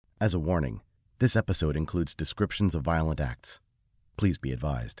As a warning, this episode includes descriptions of violent acts. Please be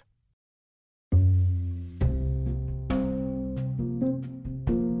advised.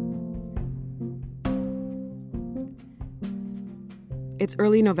 It's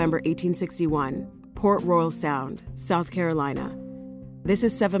early November 1861, Port Royal Sound, South Carolina. This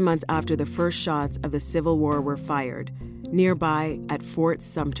is 7 months after the first shots of the Civil War were fired, nearby at Fort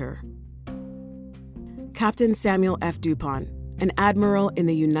Sumter. Captain Samuel F. Dupont, an admiral in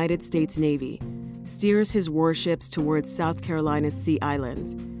the United States Navy, steers his warships towards South Carolina's Sea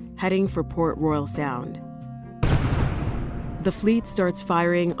Islands, heading for Port Royal Sound. The fleet starts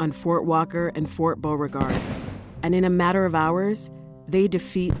firing on Fort Walker and Fort Beauregard, and in a matter of hours, they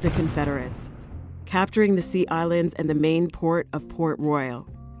defeat the Confederates, capturing the Sea Islands and the main port of Port Royal.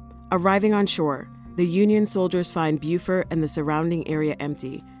 Arriving on shore, the Union soldiers find Beaufort and the surrounding area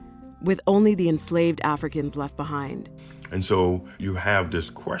empty, with only the enslaved Africans left behind. And so you have this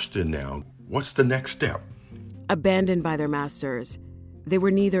question now, what's the next step? Abandoned by their masters, they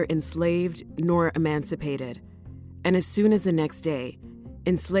were neither enslaved nor emancipated. And as soon as the next day,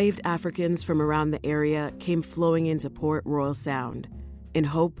 enslaved Africans from around the area came flowing into Port Royal Sound in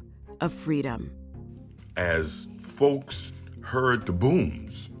hope of freedom. As folks heard the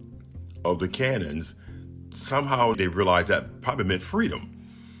booms of the cannons, somehow they realized that probably meant freedom.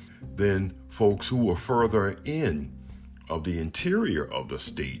 Then folks who were further in of the interior of the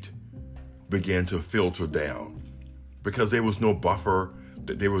state began to filter down because there was no buffer,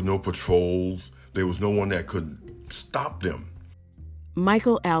 there was no patrols, there was no one that could stop them.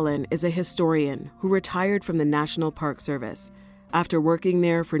 Michael Allen is a historian who retired from the National Park Service after working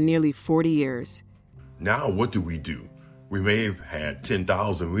there for nearly 40 years. Now what do? We may have had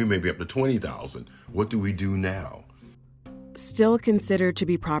 10,000, we may be up to 20,000. What do we do now? Still considered to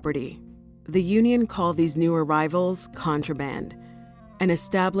be property, the Union called these new arrivals contraband and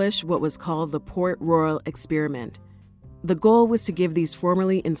established what was called the Port Royal Experiment. The goal was to give these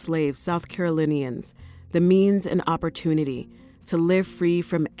formerly enslaved South Carolinians the means and opportunity to live free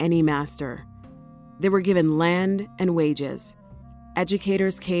from any master. They were given land and wages.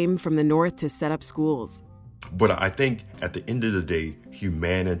 Educators came from the north to set up schools. But I think at the end of the day,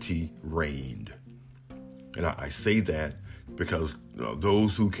 humanity reigned. And I say that because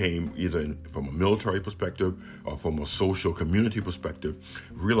those who came either from a military perspective or from a social community perspective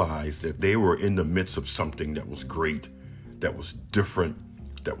realized that they were in the midst of something that was great, that was different,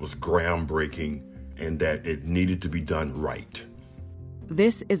 that was groundbreaking, and that it needed to be done right.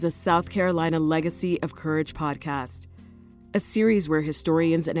 This is a South Carolina Legacy of Courage podcast, a series where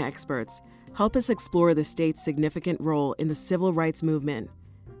historians and experts help us explore the state's significant role in the civil rights movement.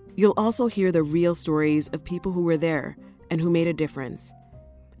 You'll also hear the real stories of people who were there and who made a difference,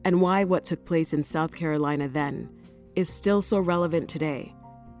 and why what took place in South Carolina then is still so relevant today.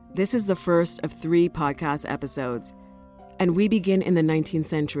 This is the first of 3 podcast episodes, and we begin in the 19th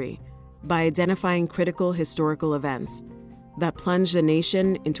century by identifying critical historical events that plunged the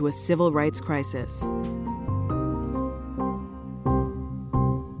nation into a civil rights crisis.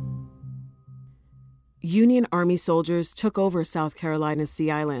 Union Army soldiers took over South Carolina's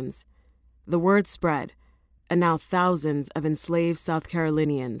Sea Islands. The word spread, and now thousands of enslaved South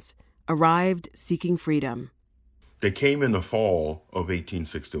Carolinians arrived seeking freedom. They came in the fall of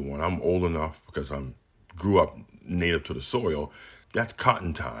 1861. I'm old enough because I grew up native to the soil. That's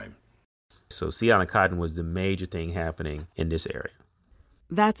cotton time. So Sea Island cotton was the major thing happening in this area.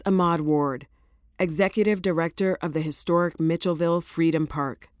 That's Ahmad Ward, executive director of the historic Mitchellville Freedom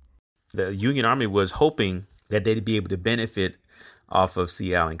Park. The Union Army was hoping that they'd be able to benefit off of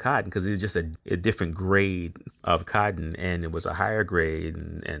Sea Island cotton because it was just a different grade of cotton, and it was a higher grade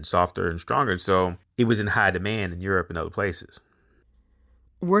and softer and stronger. So it was in high demand in Europe and other places.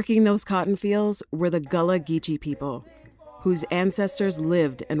 Working those cotton fields were the Gullah Geechee people, whose ancestors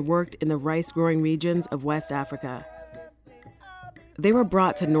lived and worked in the rice-growing regions of West Africa. They were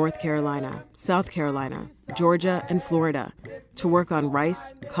brought to North Carolina, South Carolina, Georgia, and Florida to work on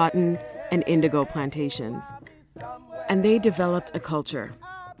rice, cotton, and indigo plantations. And they developed a culture,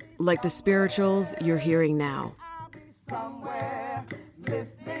 like the spirituals you're hearing now.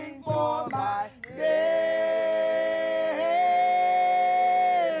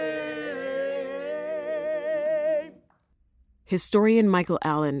 Historian Michael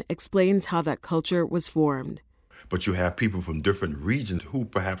Allen explains how that culture was formed. But you have people from different regions who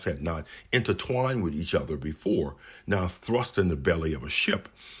perhaps had not intertwined with each other before, now thrust in the belly of a ship,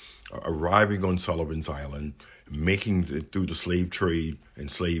 arriving on Sullivan's Island, making it through the slave trade and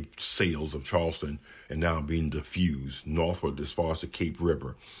slave sales of Charleston, and now being diffused northward as far as the Cape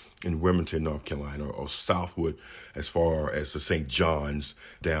River, in Wilmington, North Carolina, or southward as far as the St. John's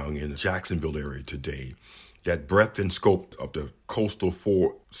down in the Jacksonville area today. That breadth and scope of the coastal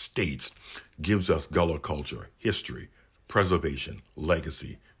 4 states gives us Gullah culture, history, preservation,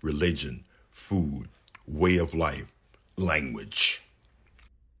 legacy, religion, food, way of life, language.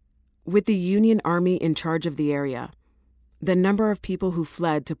 With the Union Army in charge of the area, the number of people who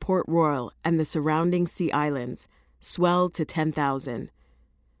fled to Port Royal and the surrounding sea islands swelled to 10,000.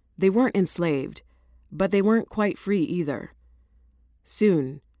 They weren't enslaved, but they weren't quite free either.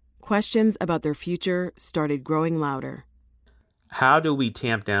 Soon, questions about their future started growing louder. How do we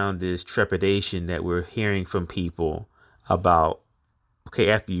tamp down this trepidation that we're hearing from people about, okay,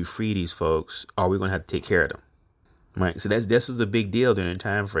 after you free these folks, are we going to have to take care of them? Right. So this was a big deal during the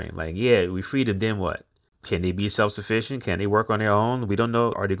time frame. Like, yeah, we freed them, then what? Can they be self-sufficient? Can they work on their own? We don't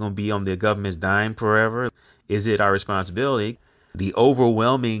know. Are they going to be on the government's dime forever? Is it our responsibility? The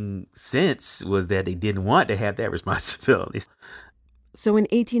overwhelming sense was that they didn't want to have that responsibility. So in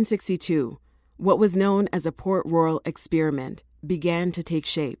 1862, what was known as a Port Royal experiment began to take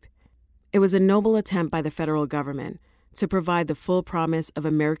shape. It was a noble attempt by the federal government to provide the full promise of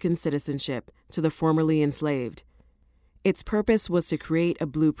American citizenship to the formerly enslaved. Its purpose was to create a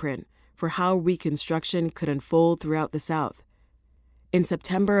blueprint for how Reconstruction could unfold throughout the South. In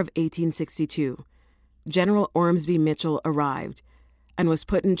September of 1862, General Ormsby Mitchell arrived and was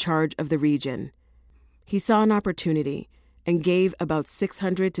put in charge of the region. He saw an opportunity and gave about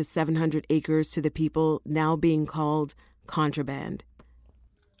 600 to 700 acres to the people now being called contraband.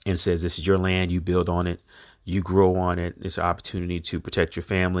 And says, this is your land, you build on it, you grow on it. It's an opportunity to protect your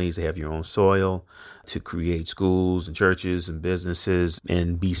families, to have your own soil, to create schools and churches and businesses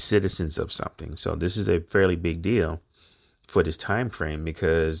and be citizens of something. So this is a fairly big deal for this time frame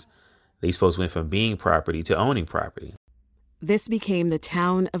because these folks went from being property to owning property. This became the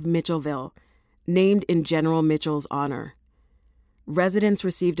town of Mitchellville, named in General Mitchell's honor. Residents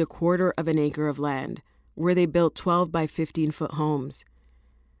received a quarter of an acre of land, where they built 12 by 15-foot homes.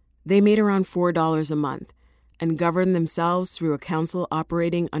 They made around $4 a month and governed themselves through a council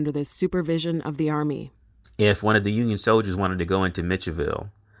operating under the supervision of the Army. If one of the Union soldiers wanted to go into Mitchellville,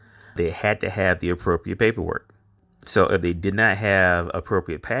 they had to have the appropriate paperwork. So if they did not have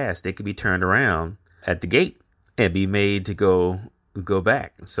appropriate pass, they could be turned around at the gate and be made to go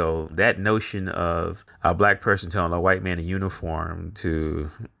back. So that notion of a black person telling a white man in uniform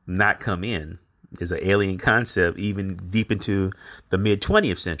to not come in is an alien concept even deep into the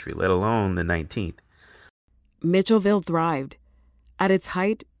mid-20th century, let alone the 19th. Mitchellville thrived. At its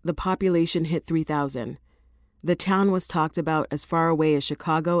height, the population hit 3,000. The town was talked about as far away as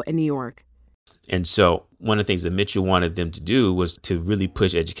Chicago and New York. And so one of the things that Mitchell wanted them to do was to really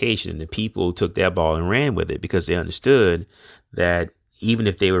push education. And the people took that ball and ran with it because they understood that even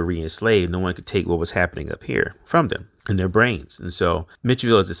if they were re-enslaved, no one could take what was happening up here from them in their brains. And so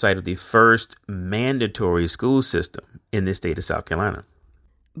Mitchellville is the site of the first mandatory school system in the state of South Carolina.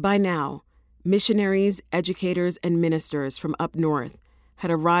 By now, missionaries, educators, and ministers from up north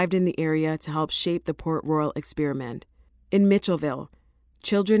had arrived in the area to help shape the Port Royal experiment. In Mitchellville,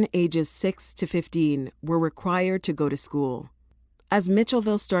 children ages 6 to 15 were required to go to school. As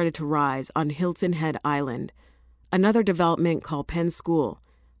Mitchellville started to rise on Hilton Head Island, another development called Penn School,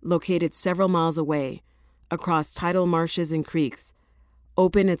 located several miles away, across tidal marshes and creeks,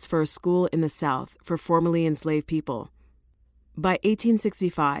 opened its first school in the South for formerly enslaved people. By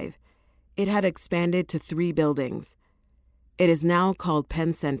 1865, it had expanded to 3 buildings. It is now called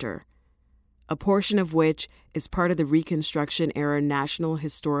Penn Center, a portion of which is part of the Reconstruction-era National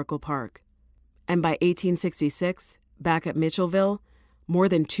Historical Park. And by 1866, back at Mitchellville, more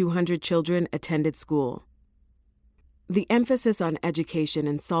than 200 children attended school. The emphasis on education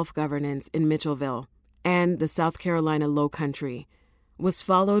and self-governance in Mitchellville and the South Carolina Low Country was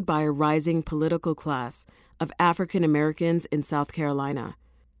followed by a rising political class of African Americans in South Carolina.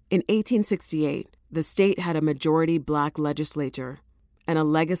 In 1868, the state had a majority black legislature and a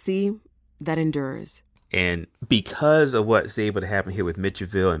legacy that endures. And because of what's able to happen here with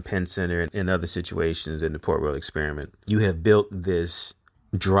Mitchellville and Penn Center and other situations in the Port Royal experiment, you have built this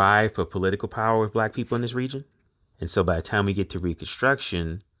drive for political power with black people in this region. And so by the time we get to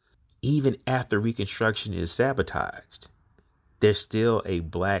Reconstruction, even after Reconstruction is sabotaged, there's still a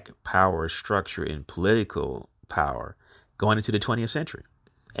black power structure and political power going into the 20th century.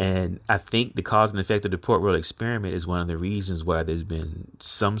 And I think the cause and effect of the Port Royal experiment is one of the reasons why there's been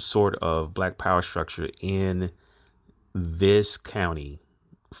some sort of black power structure in this county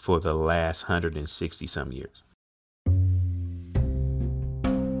for the last 160 some years.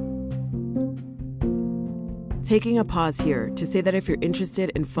 Taking a pause here to say that if you're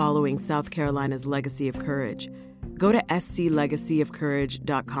interested in following South Carolina's legacy of courage, go to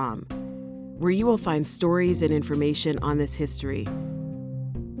sclegacyofcourage.com, where you will find stories and information on this history.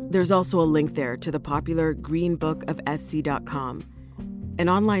 There's also a link there to the popular Green Book of SC.com, an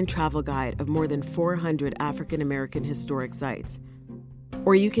online travel guide of more than 400 African American historic sites.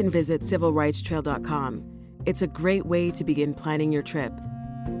 Or you can visit civilrightstrail.com. It's a great way to begin planning your trip.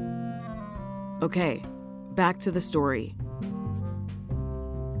 Okay, back to the story.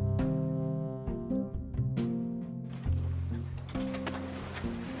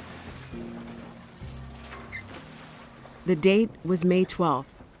 The date was May 12,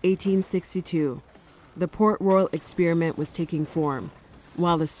 1862. The Port Royal experiment was taking form,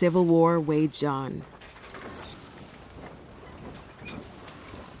 while the Civil War waged on.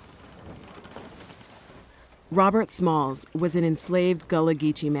 Robert Smalls was an enslaved Gullah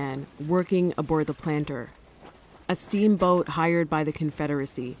Geechee man working aboard the Planter, a steamboat hired by the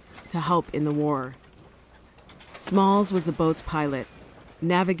Confederacy to help in the war. Smalls was the boat's pilot,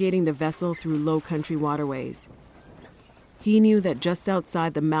 navigating the vessel through low-country waterways. He knew that just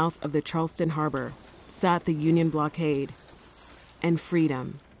outside the mouth of the Charleston harbor sat the Union blockade and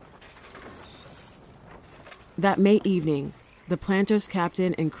freedom. That May evening, the Planter's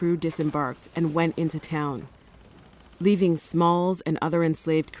captain and crew disembarked and went into town, leaving Smalls and other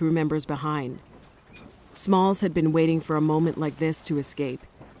enslaved crew members behind. Smalls had been waiting for a moment like this to escape,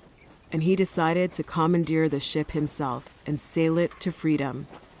 and he decided to commandeer the ship himself and sail it to freedom.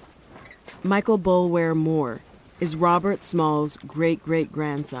 Michael Bulwer Moore is Robert Smalls'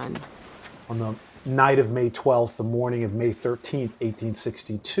 great-great-grandson. On the night of May 12th, the morning of May 13th,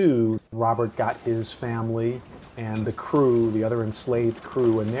 1862, Robert got his family and the crew, the other enslaved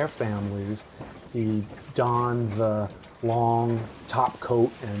crew and their families. He donned the long top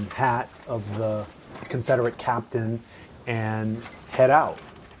coat and hat of the Confederate captain and head out.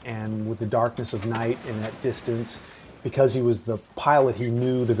 And with the darkness of night and at distance, because he was the pilot, he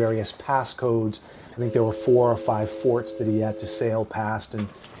knew the various passcodes. I think there were 4 or 5 forts that he had to sail past, and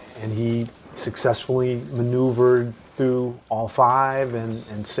he successfully maneuvered through all 5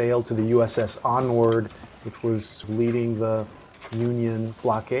 and sailed to the USS Onward, which was leading the Union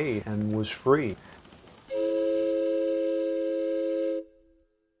blockade, and was free.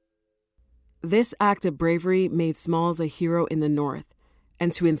 This act of bravery made Smalls a hero in the North,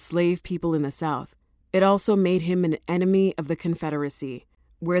 and to enslave people in the South. It also made him an enemy of the Confederacy,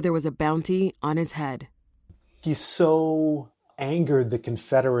 where there was a bounty on his head. He so angered the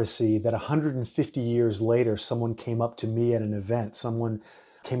Confederacy that 150 years later, someone came up to me at an event. Someone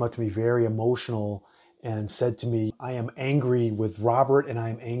came up to me very emotional and said to me, "I am angry with Robert and I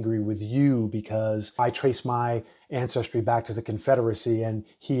am angry with you because I trace my ancestry back to the Confederacy and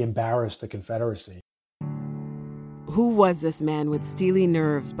he embarrassed the Confederacy." Who was this man with steely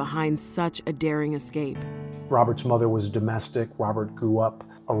nerves behind such a daring escape? Robert's mother was domestic. Robert grew up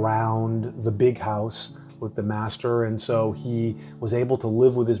around the big house with the master, and so he was able to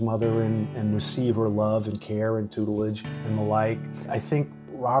live with his mother and receive her love and care and tutelage and the like. I think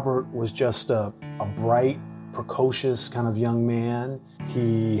Robert was just a bright, precocious kind of young man.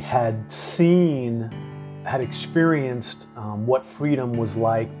 He had experienced what freedom was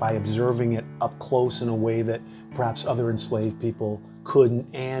like by observing it up close in a way that perhaps other enslaved people couldn't,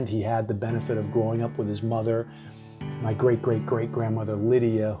 and he had the benefit of growing up with his mother, my great-great-great-grandmother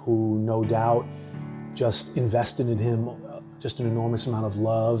Lydia, who no doubt just invested in him just an enormous amount of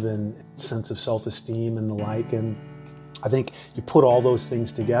love and sense of self-esteem and the like. And I think you put all those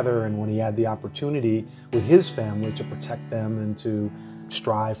things together, and when he had the opportunity with his family to protect them and to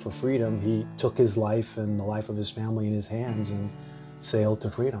strive for freedom, he took his life and the life of his family in his hands and sailed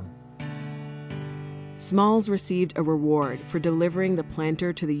to freedom. Smalls received a reward for delivering the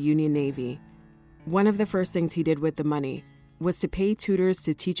Planter to the Union Navy. One of the first things he did with the money was to pay tutors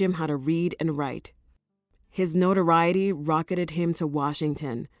to teach him how to read and write. His notoriety rocketed him to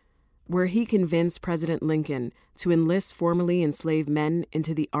Washington, where he convinced President Lincoln to enlist formerly enslaved men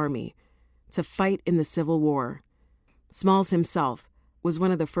into the Army to fight in the Civil War. Smalls himself was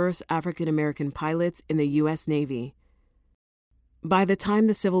one of the first African-American pilots in the U.S. Navy. By the time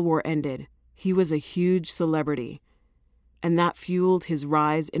the Civil War ended, he was a huge celebrity, and that fueled his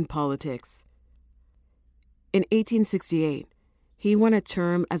rise in politics. In 1868, he won a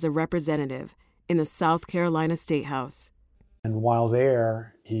term as a representative in the South Carolina State House. And while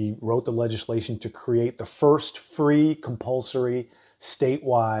there, he wrote the legislation to create the first free, compulsory,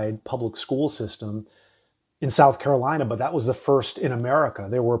 statewide public school system in South Carolina, but that was the first in America.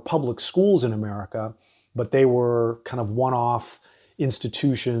 There were public schools in America, but they were kind of one-off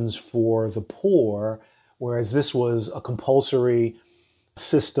institutions for the poor, whereas this was a compulsory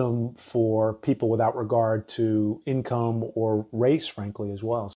system for people without regard to income or race, frankly, as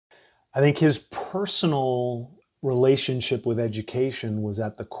well. I think his personal relationship with education was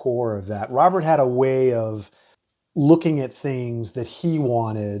at the core of that. Robert had a way of looking at things that he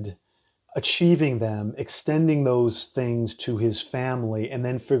wanted, achieving them, extending those things to his family, and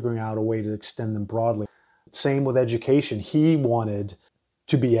then figuring out a way to extend them broadly. Same with education. He wanted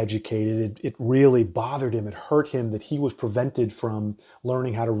to be educated. It really bothered him. It hurt him that he was prevented from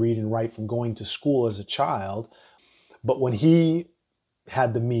learning how to read and write from going to school as a child. But when he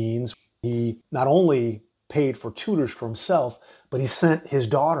had the means, he not only paid for tutors for himself, but he sent his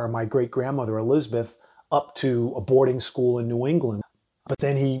daughter, my great-grandmother Elizabeth, up to a boarding school in New England. But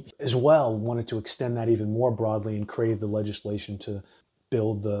then he as well wanted to extend that even more broadly and create the legislation to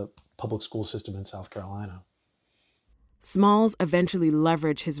build the public school system in South Carolina. Smalls eventually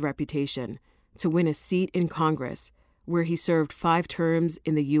leveraged his reputation to win a seat in Congress, where he served 5 terms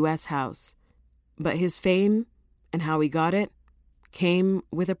in the U.S. House. But his fame and how he got it came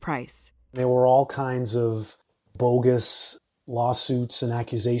with a price. There were all kinds of bogus lawsuits and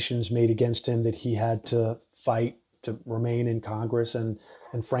accusations made against him that he had to fight to remain in Congress and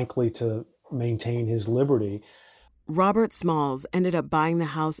frankly, to maintain his liberty. Robert Smalls ended up buying the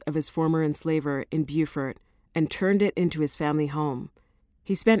house of his former enslaver in Beaufort and turned it into his family home.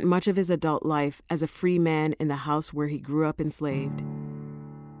 He spent much of his adult life as a free man in the house where he grew up enslaved.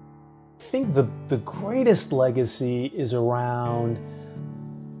 I think the greatest legacy is around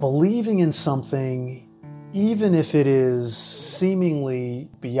believing in something, even if it is seemingly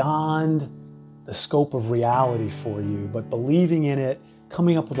beyond the scope of reality for you, but believing in it,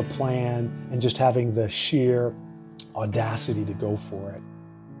 coming up with a plan, and just having the sheer audacity to go for it.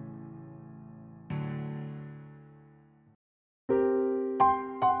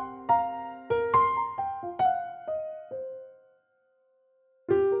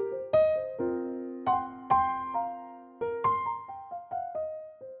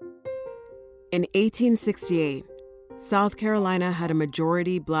 In 1868, South Carolina had a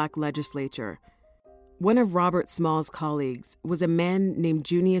majority black legislature. One of Robert Smalls' colleagues was a man named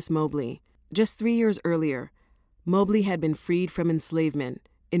Junius Mobley. Just 3 years earlier, Mobley had been freed from enslavement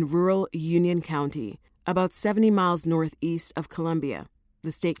in rural Union County, about 70 miles northeast of Columbia,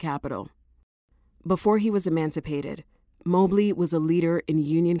 the state capital. Before he was emancipated, Mobley was a leader in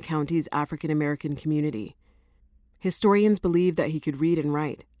Union County's African American community. Historians believe that he could read and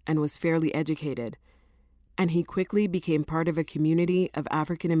write and was fairly educated, and he quickly became part of a community of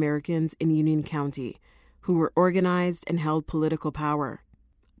African Americans in Union County who were organized and held political power.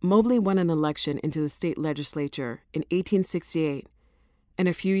 Mobley won an election into the state legislature in 1868, and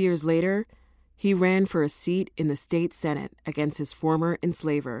a few years later, he ran for a seat in the state Senate against his former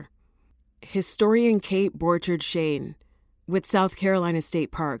enslaver. Historian Kate Borchard Shane, with South Carolina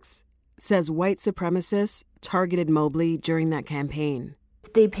State Parks, says white supremacists targeted Mobley during that campaign.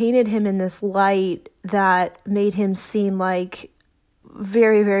 They painted him in this light that made him seem like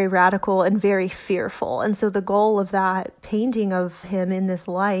very, very radical and very fearful. And so the goal of that painting of him in this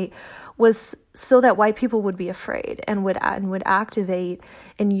light was so that white people would be afraid and would activate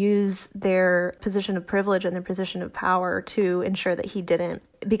and use their position of privilege and their position of power to ensure that he didn't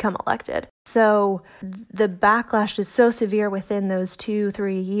become elected. So the backlash is so severe within those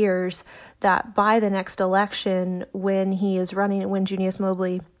 2-3 years that by the next election, when Junius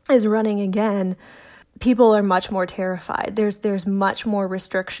Mobley is running again, people are much more terrified. There's much more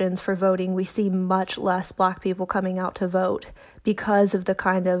restrictions for voting. We see much less Black people coming out to vote because of the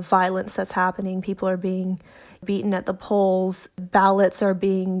kind of violence that's happening. People are being beaten at the polls. Ballots are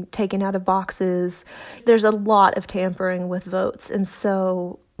being taken out of boxes. There's a lot of tampering with votes. And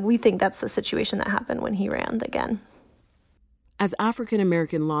so we think that's the situation that happened when he ran again. As African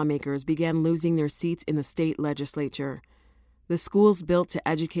American lawmakers began losing their seats in the state legislature, the schools built to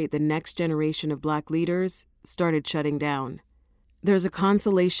educate the next generation of Black leaders started shutting down. There's a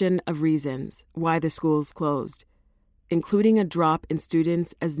constellation of reasons why the schools closed, including a drop in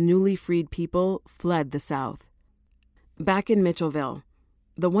students as newly freed people fled the South. Back in Mitchellville,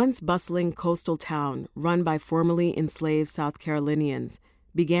 the once bustling coastal town run by formerly enslaved South Carolinians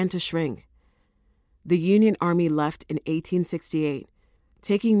began to shrink. The Union Army left in 1868,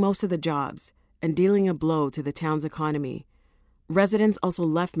 taking most of the jobs and dealing a blow to the town's economy. Residents also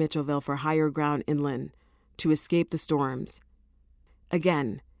left Mitchellville for higher ground inland to escape the storms.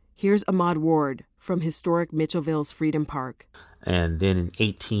 Again, here's Ahmad Ward from historic Mitchellville's Freedom Park. And then in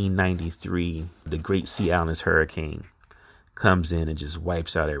 1893, the Great Sea Islands hurricane comes in and just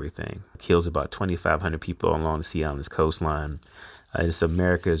wipes out everything. Kills about 2,500 people along the Sea Islands coastline. It's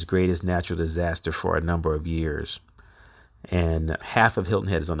America's greatest natural disaster for a number of years. And half of Hilton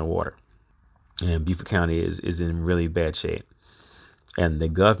Head is underwater. And Beaufort County is in really bad shape. And the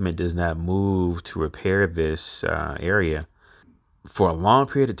government does not move to repair this area for a long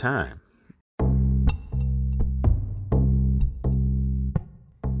period of time.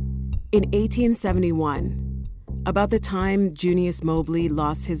 In 1871, about the time Junius Mobley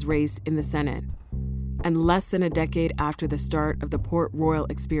lost his race in the Senate, and less than a decade after the start of the Port Royal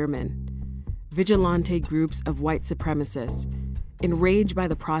experiment, vigilante groups of white supremacists, enraged by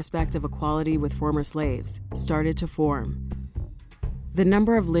the prospect of equality with former slaves, started to form. The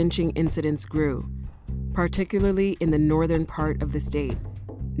number of lynching incidents grew, particularly in the northern part of the state,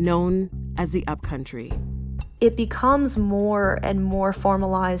 known as the Upcountry. It becomes more and more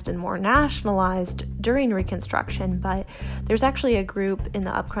formalized and more nationalized during Reconstruction, but there's actually a group in the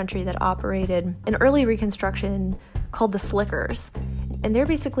Upcountry that operated in early Reconstruction called the Slickers. And they're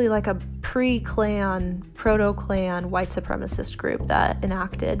basically like a pre-Klan, proto-Klan white supremacist group that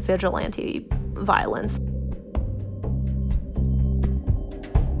enacted vigilante violence.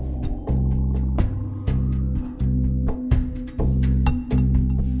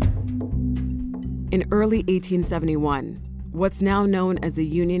 In early 1871, what's now known as the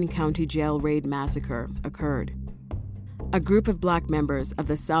Union County Jail Raid Massacre occurred. A group of black members of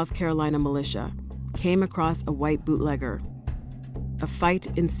the South Carolina militia came across a white bootlegger. A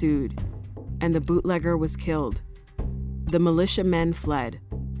fight ensued, and the bootlegger was killed. The militia men fled,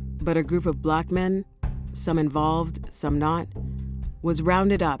 but a group of black men, some involved, some not, was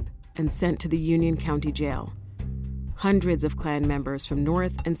rounded up and sent to the Union County Jail. Hundreds of Klan members from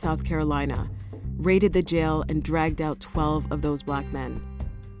North and South Carolina raided the jail and dragged out 12 of those black men.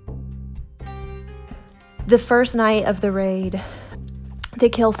 The first night of the raid, they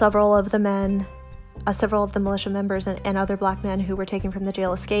kill several of the men, several of the militia members and other black men who were taken from the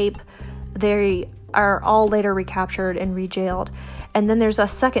jail escape. They are all later recaptured and rejailed. And then there's a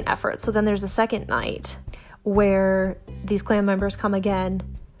second effort. So then there's a second night where these Klan members come again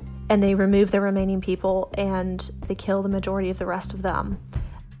and they remove the remaining people and they kill the majority of the rest of them.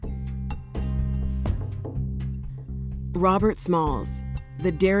 Robert Smalls,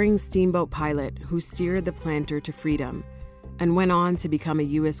 the daring steamboat pilot who steered the Planter to freedom and went on to become a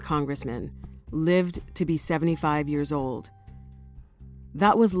U.S. congressman, lived to be 75 years old.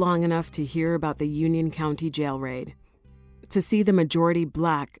 That was long enough to hear about the Union County jail raid, to see the majority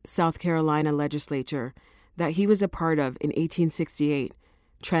black South Carolina legislature that he was a part of in 1868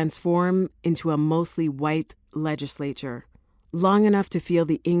 transform into a mostly white legislature, long enough to feel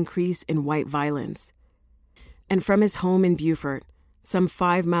the increase in white violence. And from his home in Beaufort, some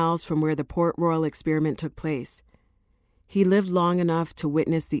 5 miles from where the Port Royal experiment took place, he lived long enough to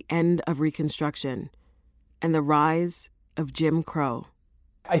witness the end of Reconstruction and the rise of Jim Crow.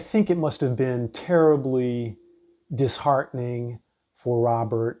 I think it must have been terribly disheartening for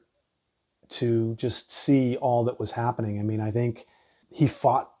Robert to just see all that was happening. I mean, I think he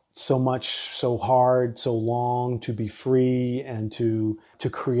fought so much, so hard, so long to be free and to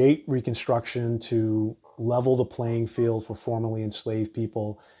create Reconstruction, to level the playing field for formerly enslaved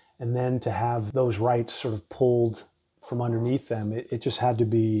people, and then to have those rights sort of pulled from underneath them. It just had to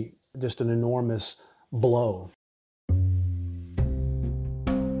be just an enormous blow.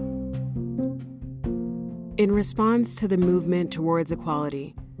 In response to the movement towards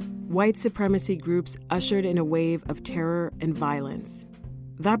equality, white supremacy groups ushered in a wave of terror and violence.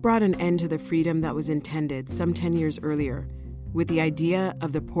 That brought an end to the freedom that was intended some 10 years earlier with the idea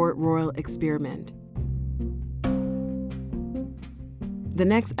of the Port Royal experiment. The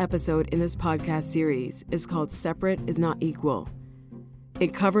next episode in this podcast series is called Separate is Not Equal.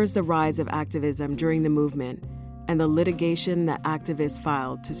 It covers the rise of activism during the movement and the litigation that activists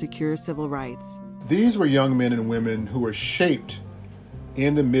filed to secure civil rights. These were young men and women who were shaped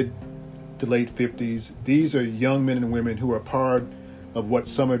in the mid to late 50s. These are young men and women who are part of what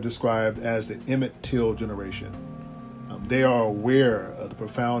some have described as the Emmett Till generation. They are aware of the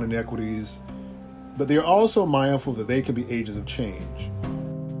profound inequities, but they are also mindful that they can be agents of change.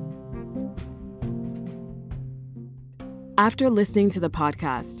 After listening to the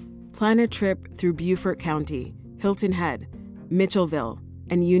podcast, plan a trip through Beaufort County, Hilton Head, Mitchellville,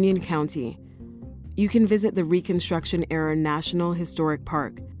 and Union County. You can visit the Reconstruction-era National Historic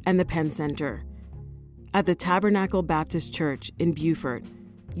Park and the Penn Center. At the Tabernacle Baptist Church in Beaufort,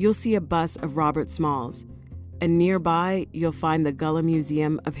 you'll see a bust of Robert Smalls, and nearby you'll find the Gullah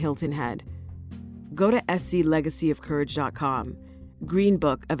Museum of Hilton Head. Go to sclegacyofcourage.com,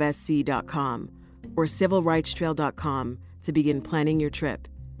 greenbookofsc.com, or civilrightstrail.com to begin planning your trip.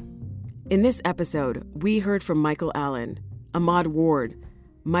 In this episode, we heard from Michael Allen, Ahmad Ward,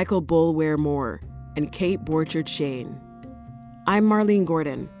 Michael Bulware Moore, and Kate Borchard Shane. I'm Marlene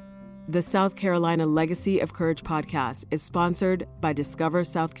Gordon. The South Carolina Legacy of Courage podcast is sponsored by Discover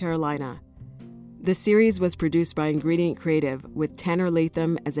South Carolina. The series was produced by Ingredient Creative with Tanner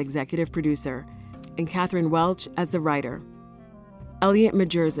Latham as executive producer and Catherine Welch as the writer. Elliot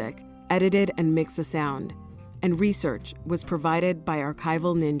Majerzik edited and mixed the sound, and research was provided by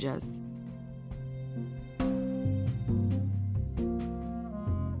Archival Ninjas.